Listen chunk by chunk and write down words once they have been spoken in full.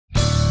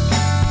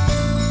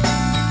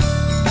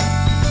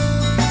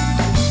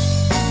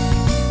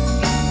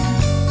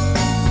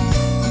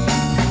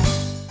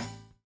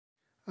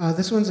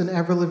This one's an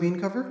Avril Lavigne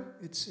cover.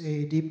 It's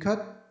a deep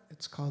cut.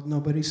 It's called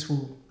Nobody's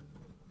Fool.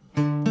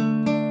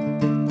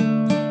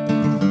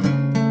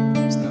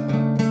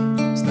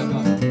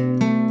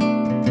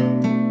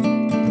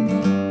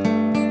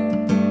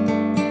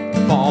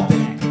 Fall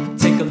back,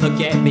 take a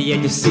look at me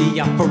and you see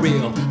I'm for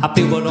real. I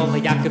feel what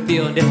only I can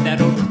feel, and if that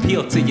don't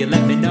appeal to you,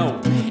 let me know.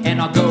 And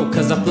I'll go,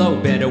 cause I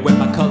flow better when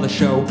my colors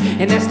show.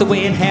 And that's the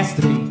way it has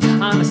to be,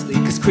 honestly,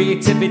 cause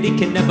creativity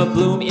can never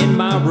bloom in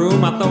my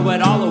room. I throw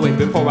it all away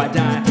before I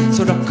die,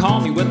 so don't call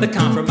me with a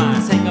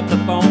compromise. Hang up the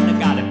phone, I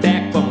got a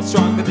backbone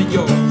stronger than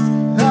yours.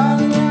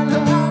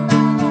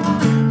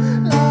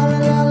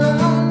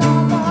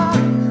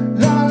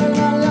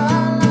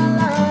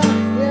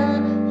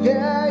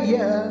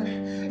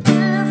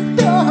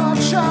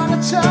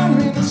 Turn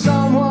me to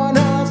someone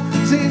else.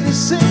 It's easy to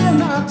see I'm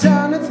not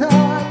down to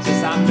that.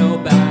 Cause I'm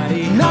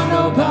nobody, not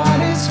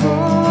nobody's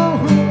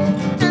fool.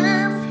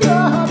 If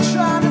you're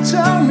trying to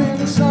turn me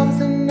to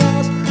something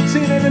else,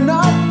 seen it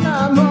enough and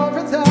I'm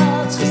over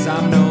that. Cause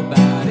I'm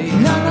nobody,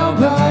 not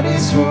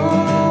nobody's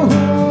fool.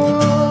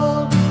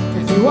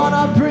 If you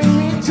wanna bring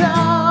me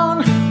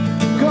down,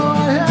 go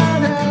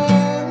ahead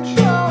and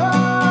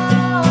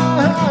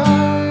try.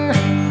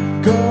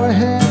 Go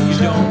ahead and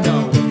try. You don't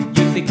know,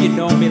 you think you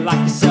know me like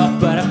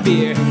yourself, but I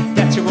fear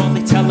that you're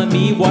only telling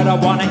me what I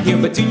wanna hear.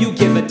 But do you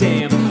give a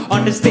damn?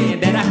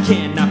 Understand that I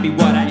cannot be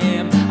what I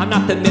am. I'm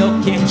not the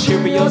milk and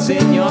Cheerios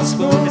in your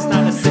spoon. It's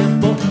not a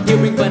simple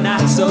hearing, but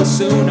not so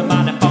soon. I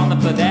might have fallen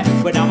for that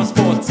when I was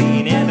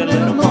 14 and a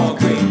little more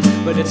green.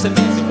 But it's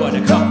amazing what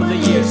a couple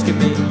of years can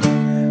be.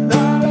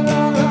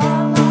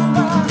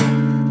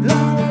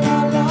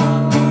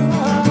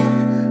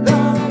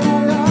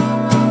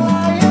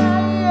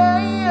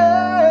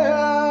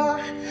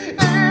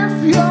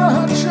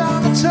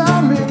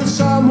 Turn me to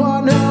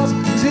someone else.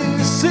 Do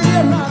you see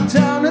I'm not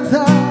down to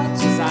that?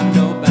 Cause I'm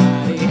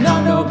nobody,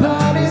 not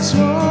nobody's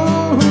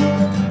fool.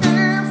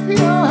 If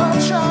you're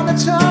trying to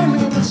turn me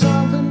to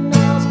something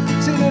else,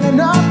 seen it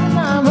enough and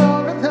I'm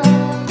over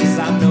that. Cause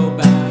I'm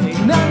nobody,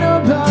 not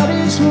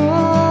nobody's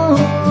fool.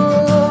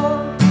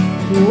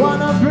 If you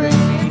wanna bring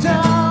me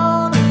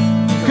down,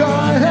 go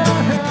ahead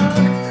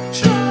and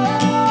try.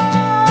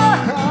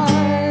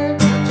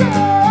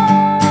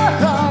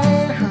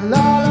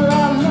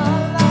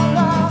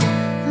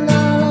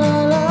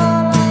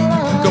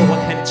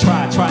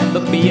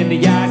 Look me in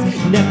the eyes,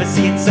 never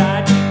see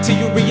inside till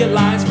you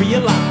realize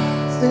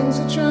things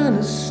are trying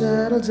to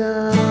settle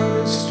down.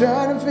 Just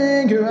trying to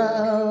figure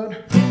out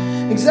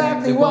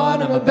exactly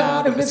what I'm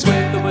about. If it's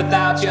with or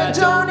without you, I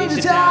don't need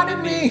to doubt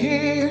in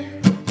me.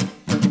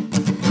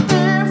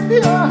 If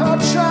you're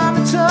trying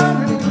to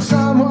turn me to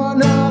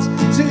someone else,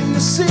 do you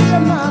see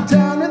I'm not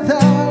down to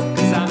that?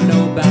 Cause I'm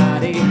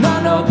nobody,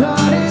 not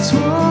nobody's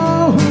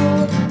fool.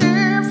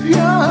 If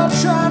you're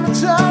trying to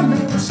turn me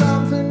to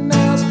something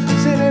else,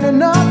 seen it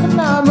enough and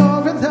I'm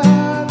over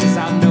that. Cause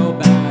I'm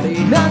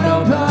nobody, not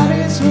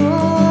nobody's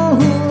fool.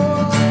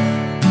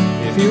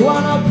 If you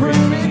wanna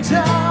bring me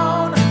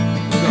down,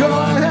 go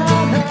ahead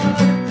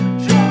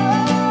and try.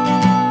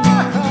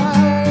 Go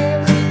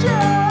ahead and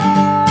try.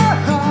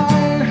 Go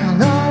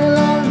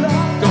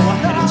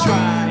ahead and try.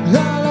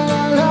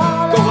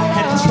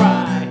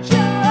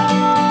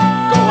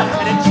 Go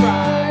ahead and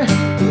try.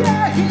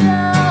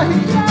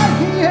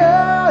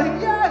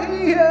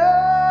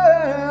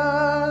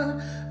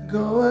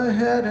 Go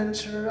ahead and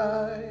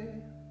try.